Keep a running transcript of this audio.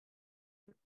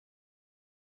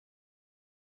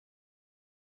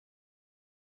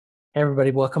Hey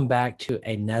everybody, welcome back to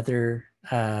another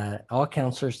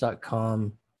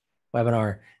allcounselors.com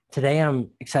webinar. Today I'm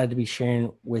excited to be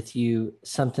sharing with you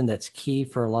something that's key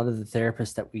for a lot of the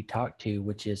therapists that we talk to,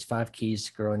 which is 5 keys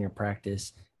to growing your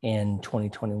practice in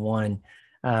 2021.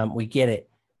 We get it.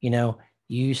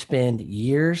 You spend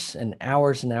years and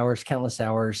hours, countless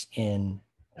hours in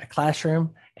a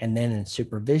classroom and then in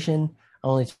supervision,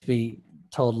 only to be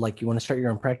told, like, you want to start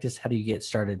your own practice. How do you get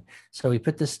started? So we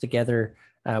put this together.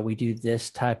 We do this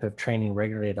type of training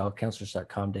regularly at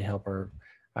allcounselors.com to help our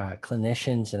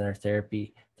clinicians and our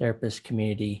therapist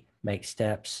community make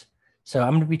steps. So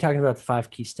I'm going to be talking about the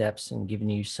 5 key steps and giving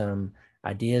you some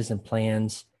ideas and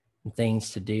plans and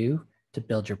things to do to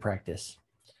build your practice.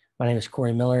 My name is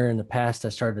Cory Miller. In the past, I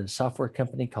started a software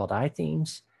company called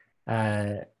iThemes,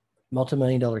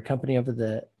 multi-million-dollar company over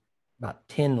the about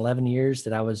 10, 11 years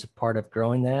that I was a part of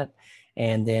growing that.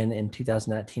 And then in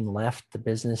 2019, left the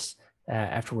business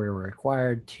after we were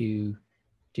acquired to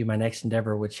do my next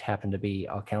endeavor, which happened to be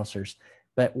All Counselors.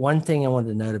 But one thing I wanted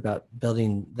to note about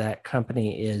building that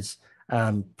company is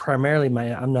primarily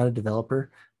I'm not a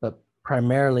developer, but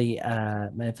primarily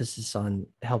my emphasis on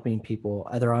helping people,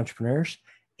 other entrepreneurs,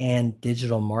 and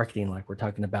digital marketing, like we're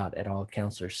talking about at All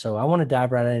Counselors. So I want to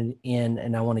dive right in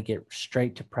and I want to get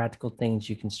straight to practical things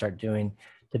you can start doing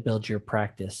to build your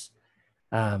practice.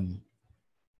 So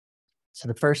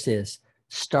the first is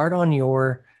start on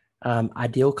your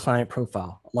ideal client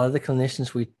profile. A lot of the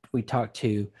clinicians we talk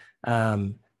to,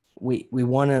 we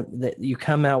want to that you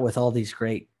come out with all these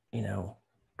great,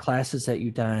 classes that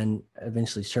you've done,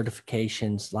 eventually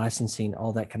certifications, licensing,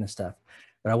 all that kind of stuff.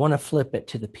 But I want to flip it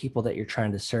to the people that you're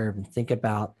trying to serve and think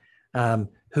about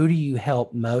who do you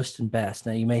help most and best.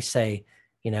 Now you may say,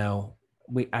 I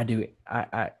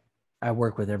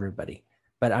work with everybody,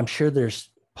 but I'm sure there's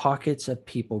pockets of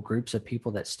people, groups of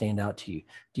people that stand out to you.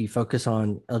 Do you focus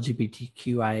on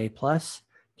LGBTQIA plus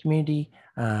community,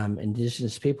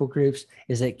 indigenous people groups?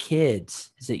 Is it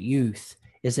kids? Is it youth?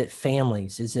 Is it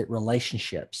families? Is it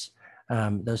relationships?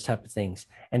 Those type of things.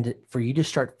 And for you to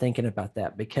start thinking about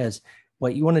that, because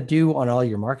what you want to do on all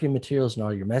your marketing materials and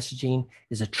all your messaging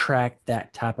is attract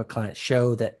that type of client.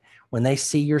 Show that when they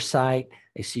see your site,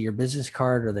 they see your business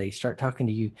card, or they start talking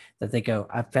to you, that they go,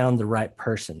 I found the right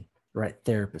person, the right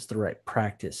therapist, the right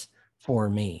practice for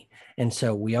me. And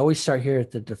so we always start here at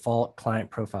the default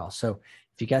client profile. So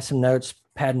if you got some notes,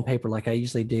 pad and paper, like I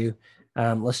usually do,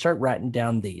 let's start writing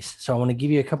down these. So I want to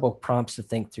give you a couple of prompts to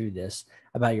think through this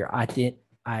about your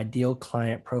ideal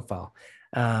client profile.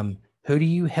 Who do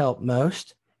you help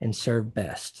most and serve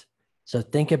best? So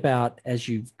think about, as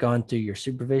you've gone through your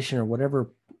supervision or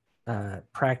whatever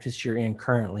practice you're in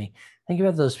currently, think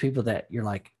about those people that you're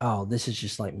like, oh, this is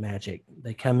just like magic.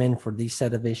 They come in for these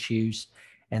set of issues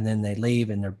and then they leave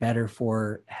and they're better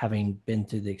for having been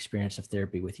through the experience of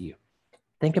therapy with you.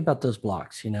 Think about those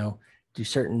blocks. Do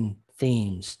certain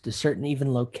themes, do certain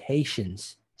even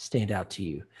locations stand out to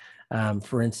you?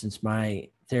 For instance, my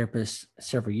therapist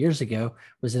several years ago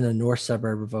was in a north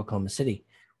suburb of Oklahoma City.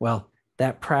 Well,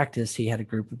 that practice, he had a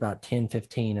group of about 10,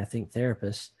 15, I think,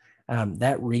 therapists.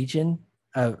 That region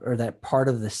or that part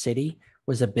of the city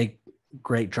was a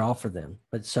great draw for them.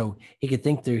 But so he could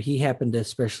think through, he happened to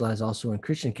specialize also in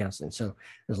Christian counseling. So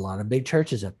there's a lot of big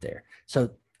churches up there.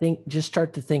 So just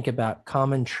start to think about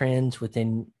common trends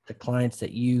within the clients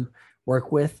that you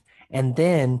work with. And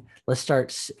then let's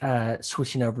start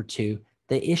switching over to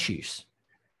the issues.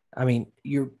 I mean,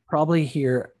 you probably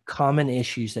hear common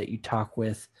issues that you talk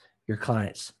with your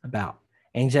clients about.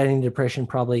 Anxiety and depression,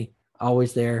 probably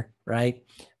always there, right?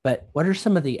 But what are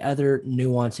some of the other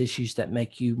nuanced issues that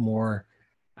make you more,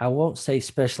 I won't say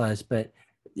specialized, but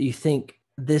you think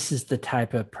this is the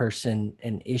type of person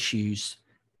and issues,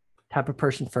 type of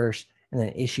person first, and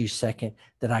then issues second,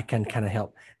 that I can kind of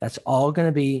help? That's all going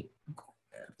to be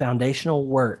foundational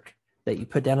work that you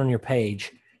put down on your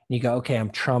page. And you go, okay, I'm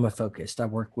trauma focused. I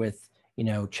work with,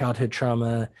 childhood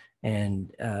trauma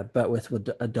and, but with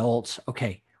adults.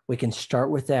 Okay, we can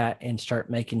start with that and start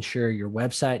making sure your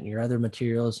website and your other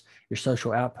materials, your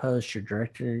social outposts, your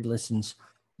directory listings,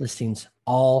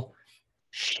 all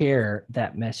share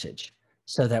that message,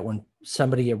 so that when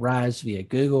somebody arrives via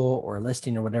Google or a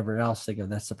listing or whatever else, they go,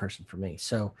 that's the person for me.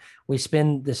 So we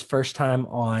spend this first time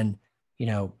on,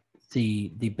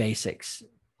 the basics,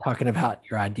 talking about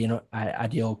your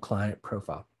ideal client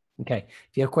profile. Okay.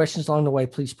 If you have questions along the way,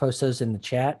 please post those in the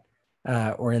chat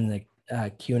or in the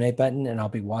Q&A button, and I'll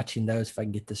be watching those if I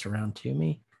can get this around to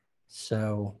me.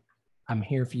 So I'm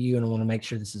here for you, and I want to make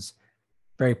sure this is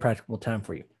very practical time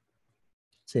for you.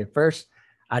 So first,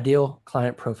 ideal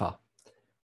client profile.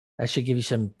 That should give you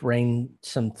some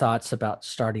thoughts about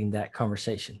starting that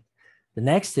conversation. The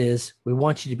next is we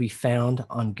want you to be found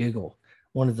on Google.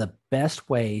 One of the best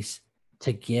ways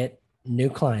to get new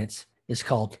clients is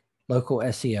called local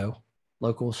SEO,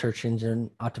 local search engine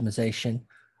optimization,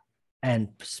 and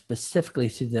specifically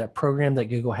through the program that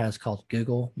Google has called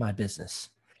Google My Business.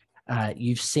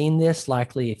 You've seen this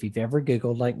likely if you've ever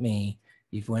Googled like me,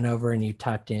 you've went over and you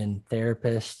typed in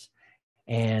therapist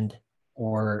and,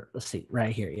 or let's see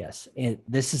right here. Yes. And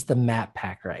this is the map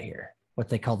pack right here, what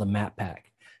they call the map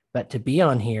pack. But to be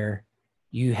on here,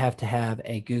 you have to have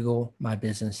a Google My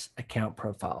Business account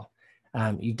profile.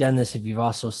 You've done this if you've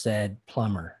also said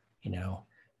plumber,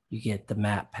 you get the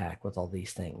map pack with all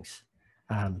these things.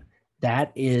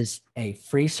 That is a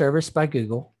free service by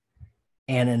Google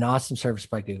and an awesome service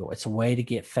by Google. It's a way to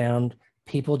get found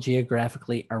people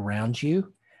geographically around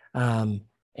you. And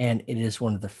it is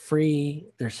one of the free,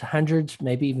 there's hundreds,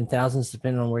 maybe even thousands,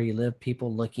 depending on where you live,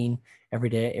 people looking every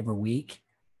day, every week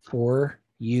for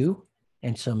you.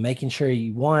 And so making sure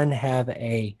you, one, have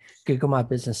a Google My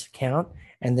Business account,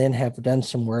 and then have done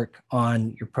some work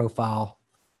on your profile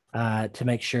to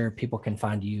make sure people can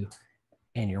find you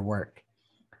and your work.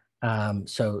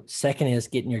 So second is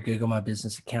getting your Google My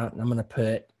Business account. And I'm going to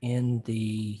put in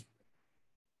the,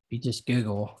 if you just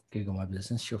Google My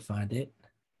Business, you'll find it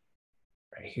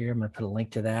right here. I'm going to put a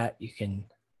link to that. You can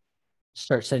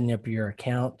start setting up your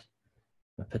account.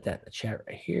 I'm going to put that in the chat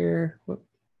right here. Whoop,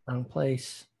 wrong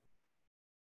place.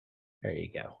 There you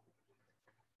go.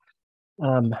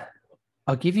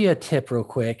 I'll give you a tip real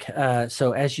quick.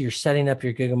 So as you're setting up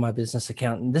your Google My Business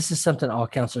account, and this is something all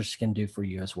counselors can do for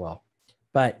you as well.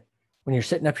 But when you're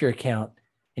setting up your account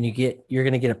and you're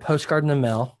going to get a postcard in the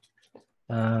mail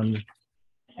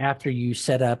after you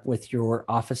set up with your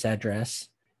office address,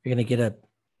 you're going to get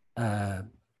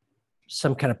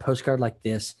some kind of postcard like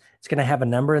this. It's going to have a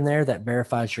number in there that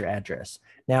verifies your address.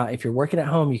 Now, if you're working at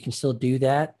home, you can still do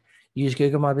that. Use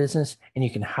Google My Business, and you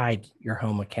can hide your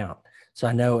home account. So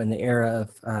I know in the era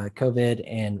of COVID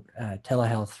and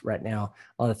telehealth right now,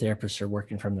 a lot of therapists are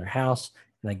working from their house,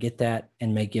 and I get that,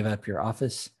 and may give up your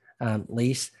office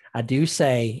lease. I do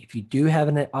say if you do have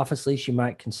an office lease, you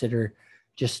might consider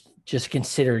just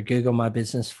consider Google My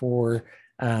Business for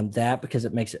that, because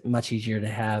it makes it much easier to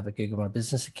have a Google My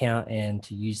Business account and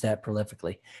to use that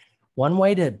prolifically. One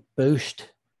way to boost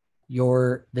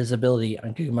your visibility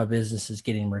on Google My Business is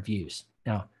getting reviews.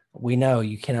 Now, we know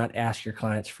you cannot ask your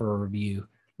clients for a review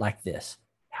like this.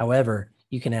 However,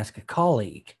 you can ask a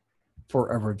colleague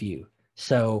for a review.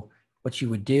 So what you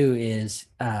would do is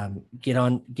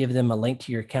give them a link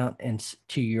to your account and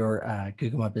to your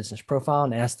Google My Business profile,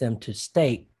 and ask them to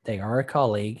state they are a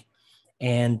colleague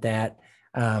and that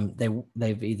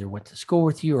they've either went to school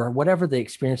with you or whatever the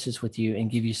experience is with you,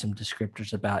 and give you some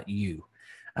descriptors about you.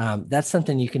 That's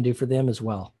something you can do for them as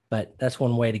well, but that's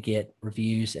one way to get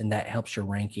reviews, and that helps your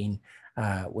ranking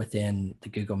within the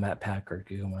Google Map Pack or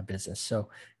Google My Business. So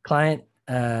client,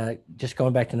 just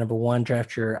going back to number one,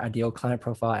 draft your ideal client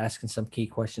profile, asking some key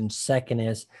questions. Second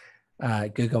is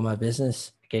Google My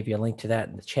Business. I gave you a link to that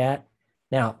in the chat.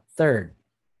 Now, third,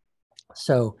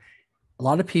 so a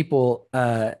lot of people,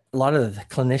 a lot of the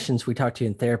clinicians we talk to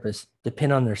and therapists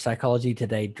depend on their Psychology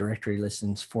Today directory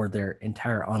listings for their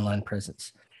entire online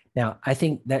presence. Now, I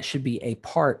think that should be a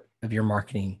part of your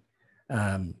marketing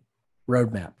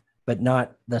roadmap, but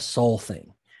not the sole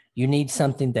thing. You need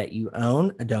something that you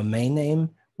own, a domain name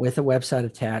with a website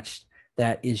attached,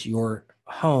 that is your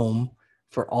home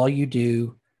for all you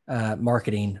do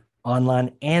marketing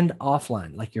online and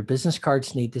offline. Like your business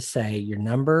cards need to say your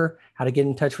number, how to get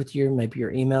in touch with you, maybe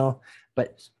your email,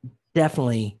 but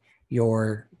definitely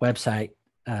your website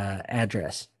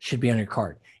address should be on your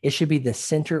card. It should be the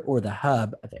center or the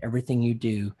hub of everything you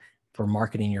do for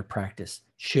marketing your practice,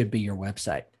 should be your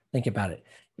website. Think about it.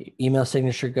 Email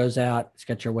signature goes out, it's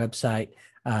got your website.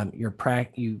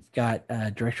 You've got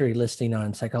a directory listing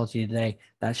on Psychology Today,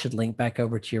 that should link back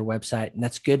over to your website. And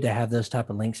that's good to have those type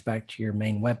of links back to your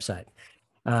main website.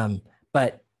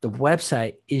 But the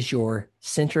website is your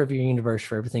center of your universe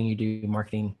for everything you do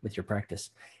marketing with your practice.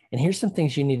 And here's some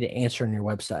things you need to answer on your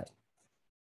website.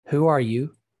 Who are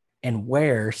you and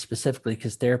where specifically?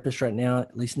 Because therapists right now,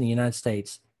 at least in the United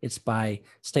States, it's by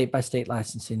state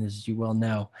licensing, as you well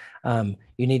know.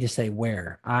 You need to say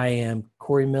where. I am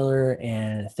Cory Miller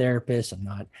and a therapist. I'm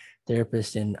not a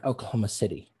therapist in Oklahoma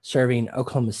City, serving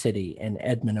Oklahoma City and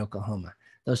Edmond, Oklahoma,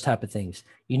 those type of things.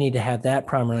 You need to have that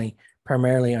primarily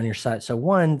on your site. So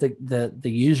one, the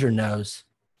user knows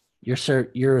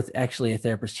you're actually a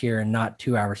therapist here and not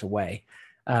 2 hours away.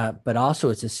 But also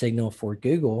it's a signal for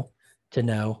Google to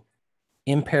know,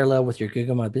 in parallel with your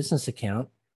Google My Business account,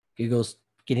 Google's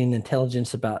getting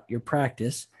intelligence about your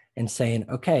practice and saying,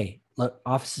 okay,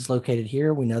 office is located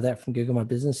here. We know that from Google My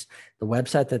Business. The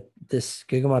website that this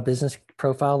Google My Business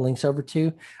profile links over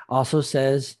to also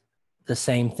says the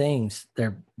same things.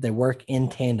 They work in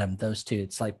tandem, those two.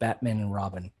 It's like Batman and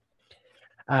Robin.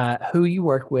 Who you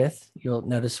work with, you'll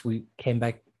notice we came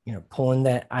back, pulling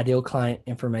that ideal client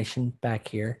information back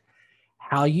here.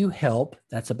 How you help,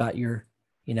 that's about your,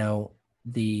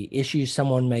 the issues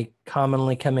someone may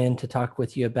commonly come in to talk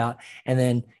with you about, and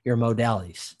then your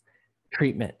modalities,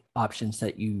 treatment options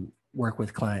that you work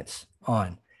with clients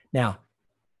on. Now,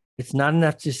 it's not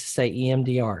enough just to say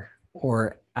EMDR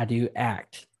or I do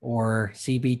ACT or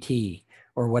CBT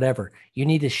or whatever. You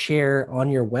need to share on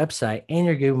your website and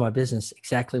your Google My Business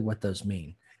exactly what those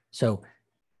mean. So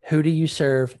who do you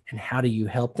serve and how do you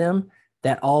help them?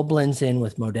 That all blends in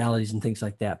with modalities and things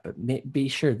like that. But be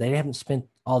sure they haven't spent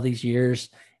all these years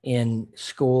in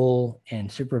school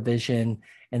and supervision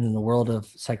and in the world of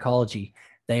psychology.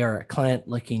 They are a client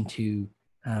looking to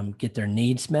get their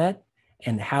needs met.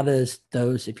 And how does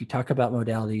those, if you talk about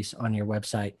modalities on your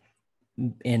website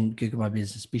in Google My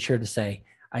Business, be sure to say,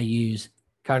 I use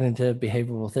cognitive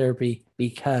behavioral therapy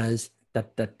because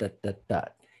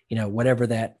whatever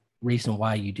that reason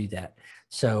why you do that.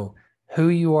 So who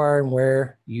you are and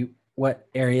what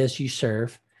areas you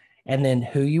serve, and then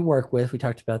who you work with. We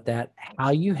talked about that,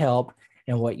 how you help,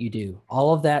 and what you do.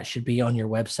 All of that should be on your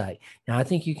website. Now, I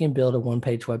think you can build a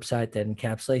one-page website that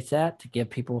encapsulates that to give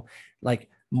people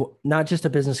not just a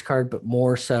business card, but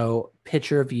more so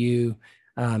picture of you,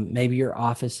 maybe your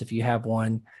office if you have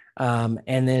one,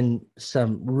 and then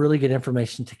some really good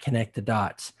information to connect the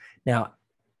dots. Now,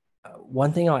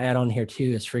 one thing I'll add on here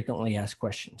too is frequently asked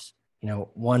questions.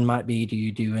 One might be, do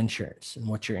you do insurance? And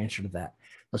what's your answer to that?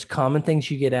 Those common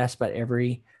things you get asked by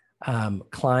every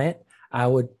client. I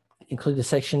would include a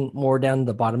section more down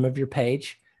the bottom of your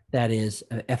page that is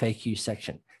an FAQ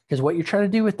section. Because what you're trying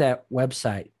to do with that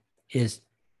website is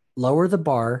lower the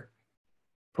bar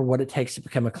for what it takes to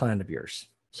become a client of yours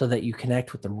so that you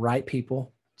connect with the right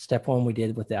people. Step one, we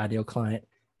did with the ideal client,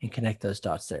 and connect those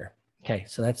dots there. Okay,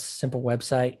 so that's a simple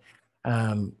website.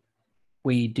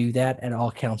 We do that at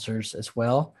all counselors as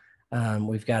well.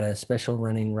 We've got a special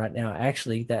running right now,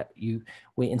 actually, that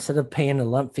we instead of paying a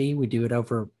lump fee, we do it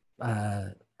over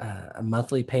a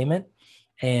monthly payment.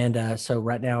 And so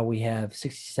right now we have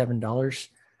 $67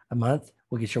 a month.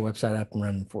 We'll get your website up and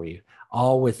running for you,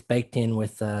 all baked in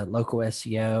with local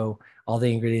SEO, all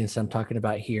the ingredients I'm talking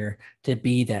about here to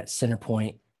be that center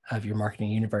point of your marketing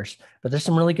universe. But there's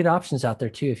some really good options out there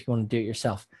too if you want to do it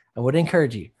yourself. I would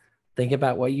encourage you, think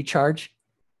about what you charge,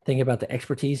 think about the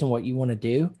expertise and what you want to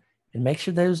do, and make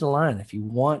sure those align. If you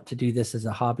want to do this as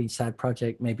a hobby side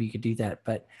project, maybe you could do that.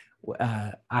 But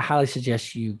I highly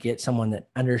suggest you get someone that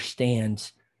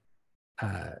understands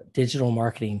digital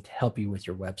marketing to help you with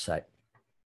your website.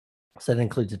 So that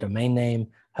includes a domain name,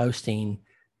 hosting,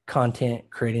 content,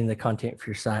 creating the content for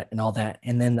your site and all that,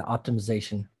 and then the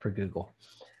optimization for Google.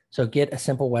 So get a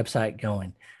simple website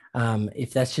going.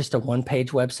 If that's just a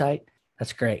one-page website,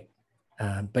 that's great.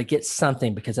 But get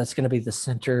something, because that's going to be the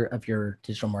center of your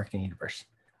digital marketing universe.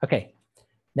 Okay,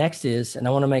 next is, and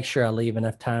I want to make sure I leave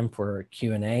enough time for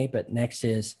Q&A, but next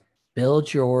is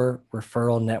build your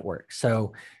referral network.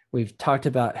 So we've talked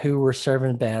about who we're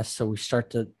serving best. So we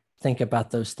start to think about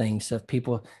those things. So if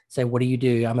people say, what do you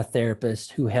do? I'm a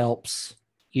therapist who helps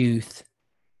youth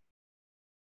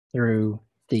through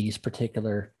these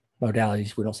particular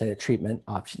modalities. We don't say the treatment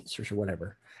options or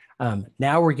whatever.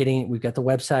 Now we've got the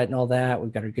website and all that.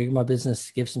 We've got our Google My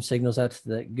Business, give some signals out to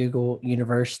the Google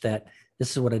universe that this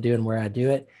is what I do and where I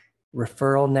do it.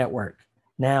 Referral network.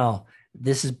 Now,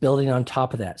 this is building on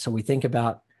top of that. So we think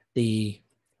about the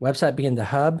website being the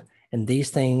hub and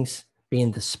these things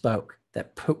being the spoke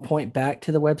that point back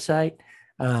to the website,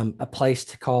 a place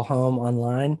to call home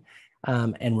online,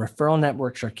 and referral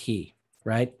networks are key,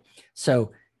 right?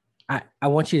 So I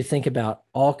want you to think about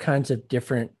all kinds of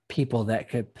different people that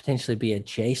could potentially be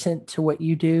adjacent to what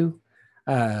you do,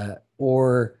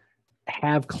 or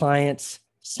have clients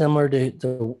similar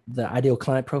to the ideal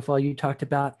client profile you talked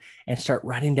about, and start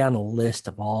writing down a list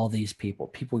of all these people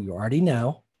you already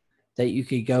know that you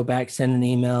could go back, send an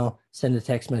email, send a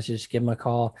text message, give them a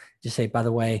call, just say, by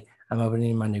the way, I'm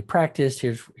opening my new practice.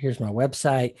 Here's my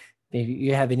website. If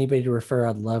you have anybody to refer,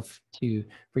 I'd love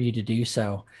for you to do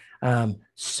so.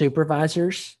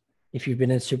 Supervisors, if you've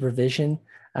been in supervision,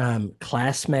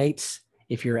 classmates,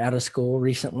 if you're out of school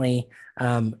recently,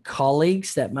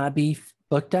 colleagues that might be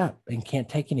booked up and can't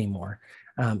take anymore.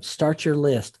 Start your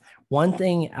list. One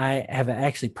thing I have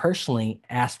actually personally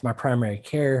asked my primary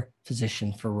care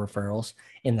physician for referrals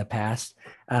in the past,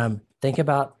 think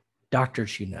about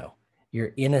doctors you're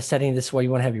in a setting, this is why you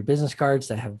want to have your business cards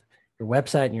that have your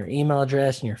website and your email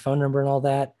address and your phone number and all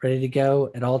that ready to go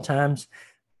at all times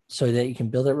so that you can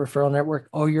build that referral network.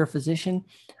 Or you're a physician.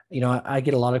 I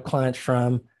get a lot of clients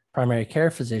from primary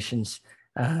care physicians,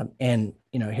 and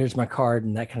here's my card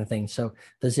and that kind of thing. So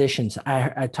physicians,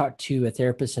 I talked to a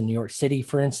therapist in New York City,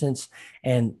 for instance,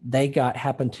 and they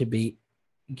happened to be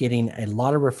getting a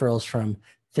lot of referrals from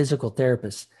physical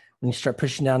therapists. When you start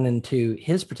pushing down into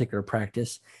his particular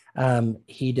practice,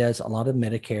 he does a lot of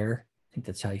Medicare. I think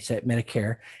that's how you say it,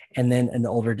 Medicare, and then an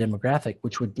older demographic,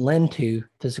 which would lend to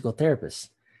physical therapists.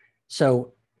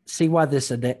 So see why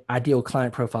this ideal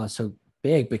client profile is so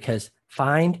big, because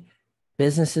find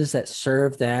businesses that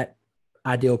serve that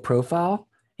ideal profile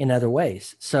in other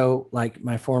ways. So like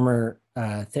my former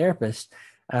therapist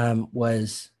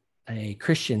was a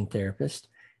Christian therapist.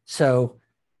 So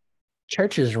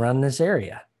churches around this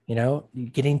area,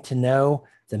 getting to know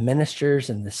the ministers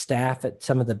and the staff at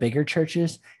some of the bigger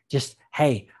churches, just,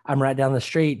 hey, I'm right down the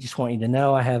street. Just want you to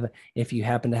know if you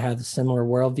happen to have a similar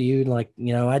worldview, like,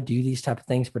 I do these type of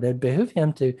things, but it'd behoove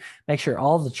him to make sure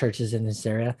all the churches in this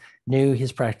area knew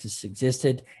his practice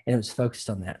existed and it was focused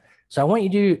on that. So I want you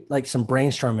to do like some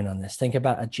brainstorming on this. Think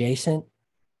about adjacent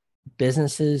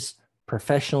businesses,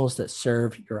 professionals that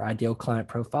serve your ideal client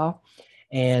profile,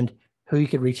 and who you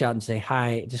could reach out and say,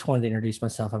 hi, I just wanted to introduce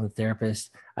myself. I'm a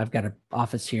therapist. I've got an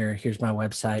office here. Here's my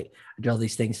website. I do all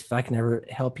these things. If I can ever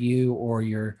help you or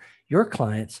your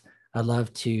clients, I'd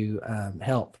love to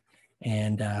help,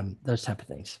 and those type of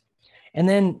things. And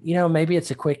then, maybe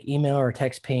it's a quick email or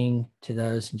text ping to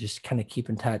those and just kind of keep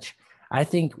in touch. I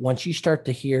think once you start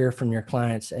to hear from your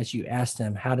clients, as you ask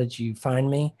them, how did you find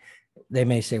me? They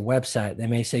may say website, they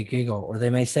may say Google, or they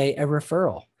may say a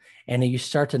referral. And you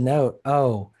start to note,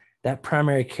 oh, that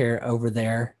primary care over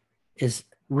there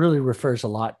really refers a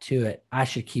lot to it. I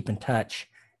should keep in touch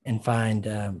and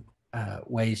find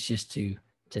ways just to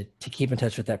keep in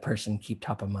touch with that person, keep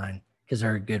top of mind, because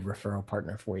they're a good referral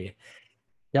partner for you.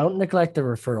 Don't neglect the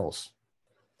referrals.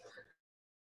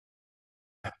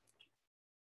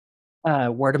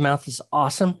 Word of mouth is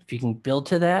awesome. If you can build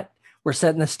to that, we're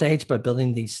setting the stage by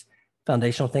building these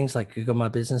foundational things like Google My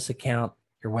Business account,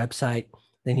 your website.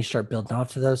 Then you start building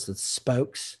off to those, the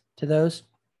spokes to those.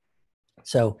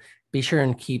 So be sure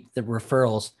and keep the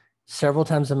referrals several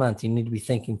times a month. You need to be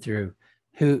thinking through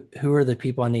who are the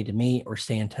people I need to meet or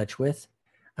stay in touch with.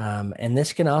 And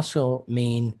this can also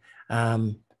mean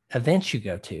events you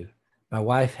go to. My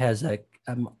wife has a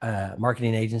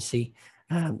marketing agency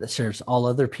that serves all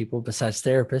other people besides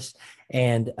therapists.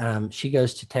 And she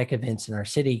goes to tech events in our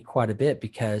city quite a bit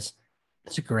because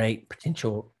it's a great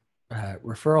potential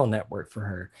referral network for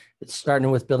her. It's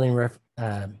starting with building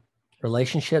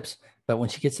relationships, but when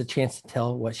she gets a chance to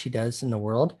tell what she does in the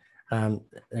world,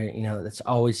 it's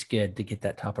always good to get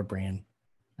that top of brand,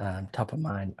 top of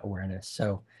mind awareness.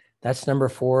 So that's number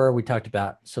 4 we talked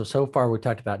about. So far we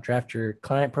talked about draft your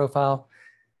client profile,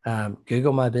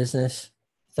 Google My Business.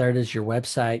 3rd is your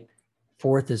website.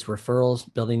 4th is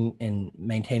referrals, building and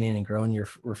maintaining and growing your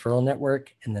referral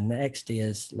network. And the next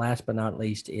is, last but not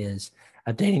least, is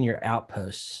updating your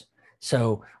outposts.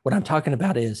 So what I'm talking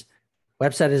about is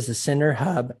website is the center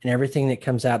hub and everything that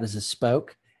comes out is a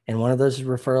spoke. And one of those is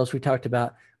referrals we talked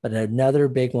about. But another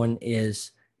big one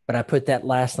is, but I put that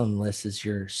last on the list, is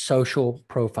your social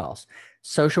profiles.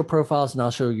 Social profiles and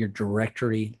also your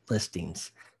directory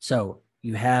listings. So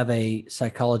you have a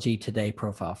Psychology Today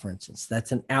profile, for instance.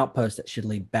 That's an outpost that should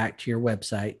lead back to your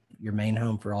website, your main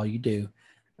home for all you do.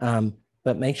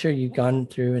 But make sure you've gone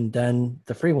through and done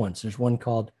the free ones. There's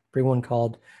free one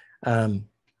called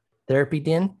Therapy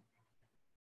Den.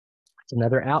 It's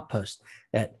another outpost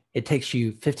that it takes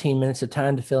you 15 minutes of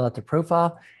time to fill out the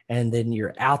profile. And then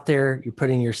you're out there, you're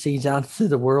putting your seeds out to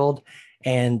the world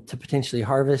and to potentially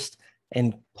harvest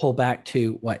and pull back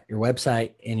to your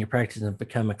website and your practice and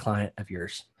become a client of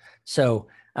yours. So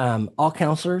All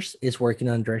Counselors is working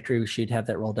on a directory. We should have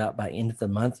that rolled out by end of the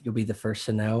month. You'll be the first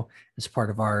to know as part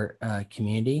of our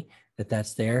community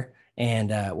that's there.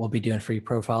 And we'll be doing free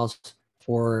profiles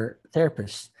for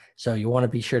therapists. So you want to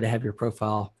be sure to have your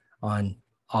profile on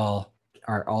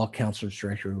our All Counselors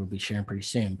directory. We'll be sharing pretty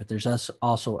soon. But there's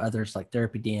also others like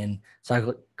Therapy Den,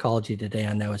 Psychology Today,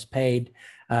 I know is paid.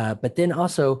 But then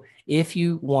also, if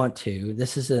you want to,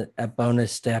 this is a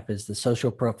bonus step, is the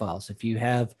social profiles. If you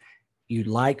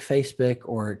like Facebook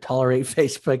or tolerate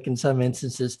Facebook in some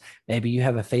instances, maybe you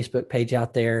have a Facebook page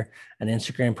out there, an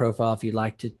Instagram profile if you'd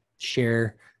like to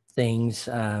share things,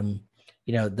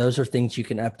 those are things you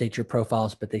can update your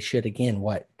profiles, but they should, again,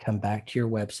 come back to your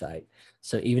website.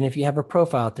 So even if you have a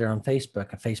profile out there on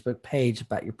Facebook, a Facebook page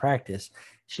about your practice,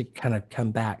 should kind of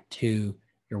come back to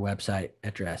your website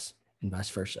address and vice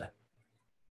versa.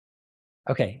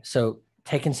 Okay, so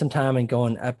taking some time and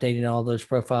going updating all those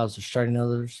profiles or starting all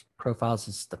those profiles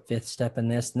is the 5th step in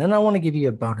this. And then I want to give you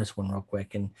a bonus one real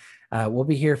quick, and we'll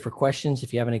be here for questions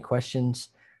if you have any questions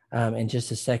in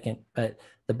just a second. But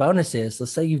the bonus is,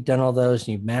 let's say you've done all those and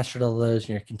you've mastered all those and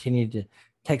you're continuing to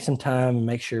take some time and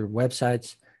make sure your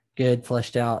website's good,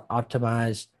 fleshed out,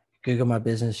 optimized. Google My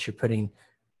Business, you're putting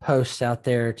posts out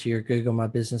there to your Google My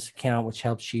Business account, which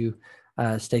helps you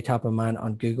stay top of mind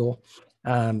on Google.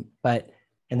 And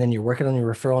then you're working on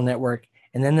your referral network,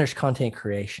 and then there's content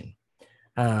creation.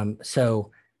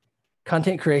 So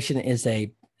content creation is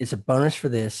a bonus for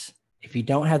this. If you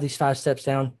don't have these 5 steps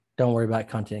down, don't worry about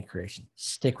content creation.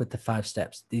 Stick with the 5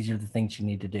 steps. These are the things you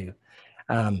need to do.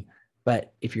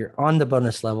 But if you're on the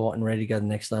bonus level and ready to go to the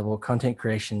next level, content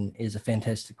creation is a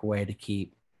fantastic way to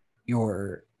keep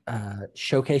your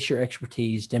showcase your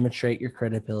expertise, demonstrate your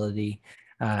credibility,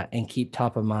 and keep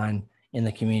top of mind in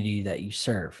the community that you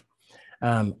serve.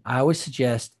 I always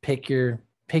suggest pick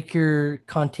your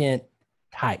content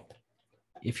type.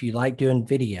 If you like doing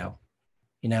video,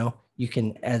 you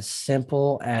can, as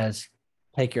simple as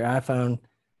take your iPhone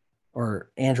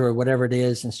or Android, whatever it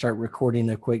is, and start recording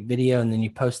a quick video, and then you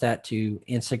post that to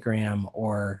Instagram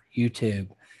or YouTube,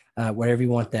 whatever you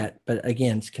want that. But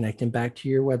again, it's connecting back to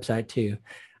your website too.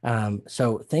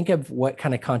 So think of what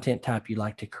kind of content type you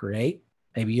like to create.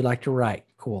 Maybe you like to write.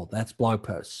 Cool. That's blog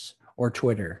posts or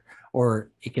Twitter,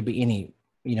 or it could be any,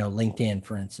 LinkedIn,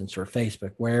 for instance, or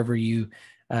Facebook, wherever you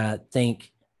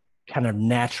think kind of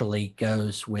naturally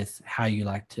goes with how you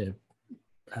like to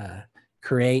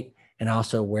create, and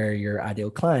also where your ideal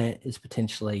client is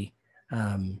potentially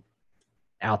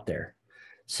out there.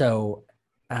 So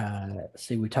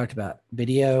see, we talked about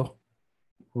video,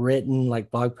 written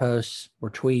like blog posts or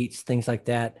tweets, things like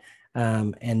that.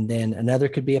 And then another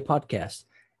could be a podcast.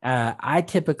 I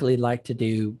typically like to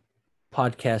do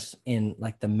podcasts in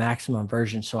like the maximum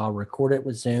version. So I'll record it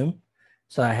with Zoom.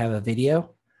 So I have a video,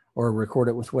 or record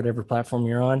it with whatever platform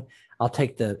you're on. I'll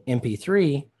take the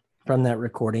MP3 from that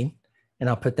recording and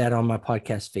I'll put that on my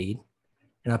podcast feed,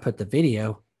 and I'll put the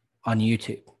video on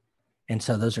YouTube. And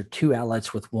so those are 2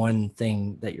 outlets with one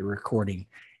thing that you're recording.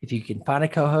 If you can find a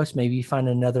co-host, maybe you find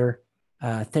another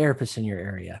therapist in your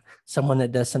area, someone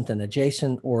that does something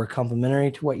adjacent or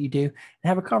complementary to what you do, and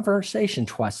have a conversation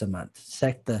twice a month.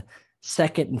 The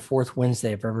 2nd and 4th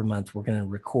Wednesday of every month, we're going to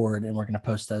record and we're going to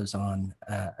post those on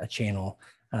a channel,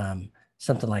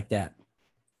 something like that.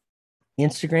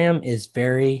 Instagram is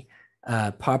very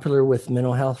popular with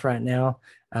mental health right now.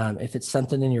 If it's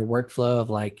something in your workflow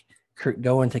of like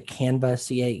going to Canva,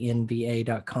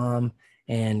 canva.com,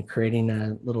 and creating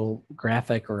a little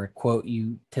graphic or a quote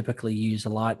you typically use a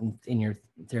lot in your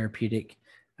therapeutic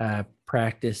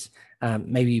practice,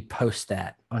 maybe you post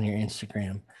that on your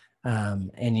Instagram,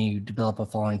 and you develop a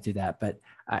following through that. But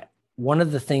one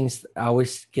of the things I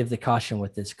always give the caution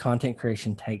with is content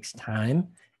creation takes time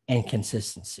and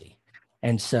consistency.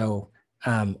 And so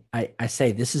I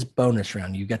say this is bonus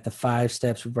round. You've got the 5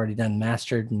 steps we've already done,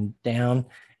 mastered and down,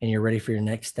 and you're ready for your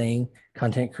next thing.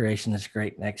 Content creation is a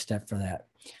great next step for that.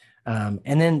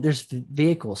 And then there's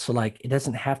vehicles. So like, it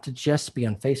doesn't have to just be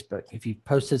on Facebook. If you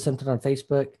posted something on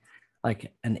Facebook,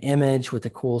 like an image with a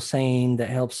cool saying that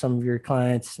helps some of your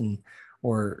clients,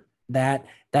 or that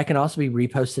can also be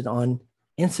reposted on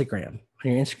Instagram,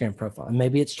 on your Instagram profile. And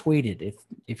maybe it's tweeted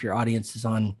if your audience is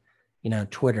on,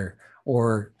 Twitter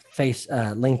or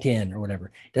LinkedIn or whatever.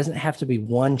 It doesn't have to be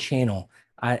one channel.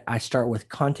 I start with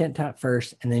content type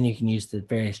first, and then you can use the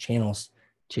various channels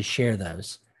to share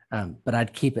those. But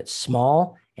I'd keep it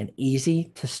small and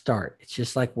easy to start. It's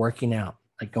just like working out,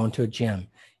 like going to a gym.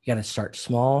 You got to start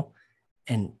small,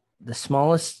 and the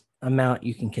smallest amount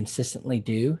you can consistently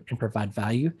do and provide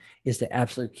value is the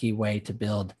absolute key way to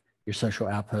build your social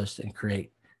outposts and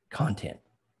create content.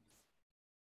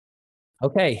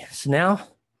 Okay, so now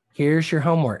here's your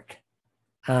homework.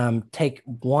 Take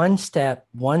one step,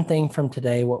 one thing from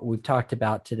today, what we've talked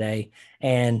about today,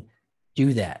 and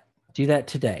do that. Do that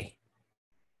today.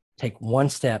 Take one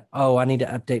step. Oh, I need to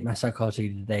update my Psychology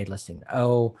Today listing.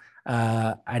 Oh,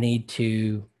 I need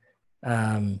to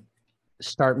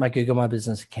start my Google My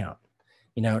Business account,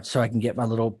 so I can get my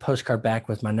little postcard back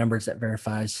with my numbers that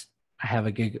verifies I have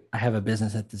a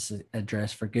business at this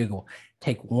address for Google.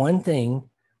 Take one thing,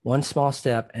 one small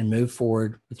step, and move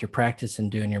forward with your practice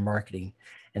and doing your marketing.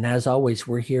 And as always,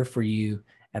 we're here for you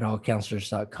at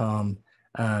allcounselors.com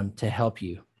to help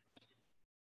you.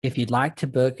 If you'd like to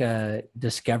book a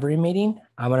discovery meeting,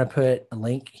 I'm going to put a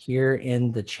link here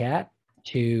in the chat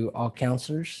to all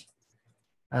counselors,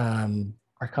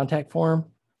 our contact form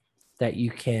that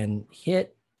you can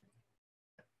hit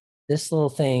this little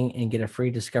thing and get a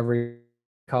free discovery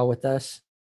call with us.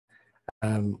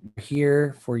 We're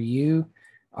here for you.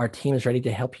 Our team is ready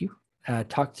to help you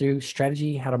talk through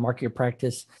strategy, how to market your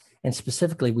practice. And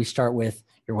specifically, we start with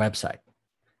your website.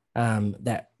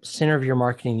 That center of your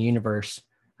marketing universe.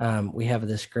 We have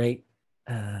this great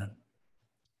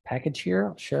package here,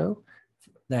 I'll show,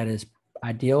 that is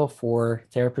ideal for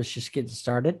therapists just getting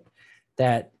started,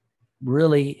 that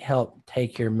really help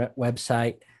take your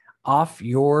website off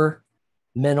your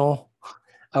mental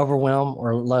overwhelm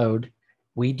or load.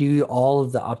 We do all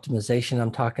of the optimization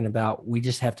I'm talking about. We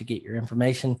just have to get your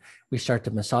information. We start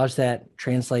to massage that,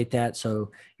 translate that, so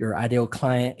your ideal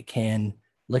client can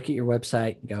look at your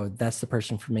website and go, that's the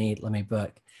person for me, let me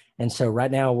book. And so right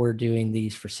now we're doing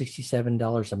these for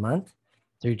 $67 a month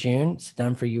through June. It's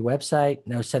done for you website,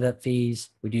 no setup fees.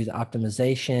 We do the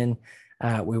optimization.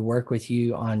 We work with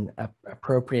you on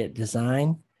appropriate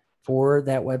design for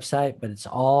that website, but it's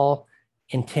all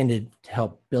intended to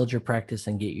help build your practice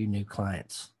and get you new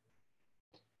clients.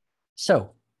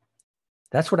 So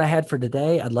that's what I had for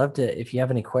today. I'd love to, if you have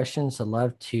any questions, I'd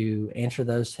love to answer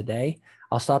those today.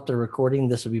 I'll stop the recording.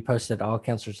 This will be posted at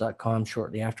allcounselors.com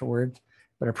shortly afterwards.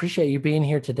 But I appreciate you being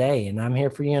here today, and I'm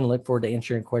here for you and look forward to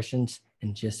answering questions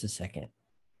in just a second.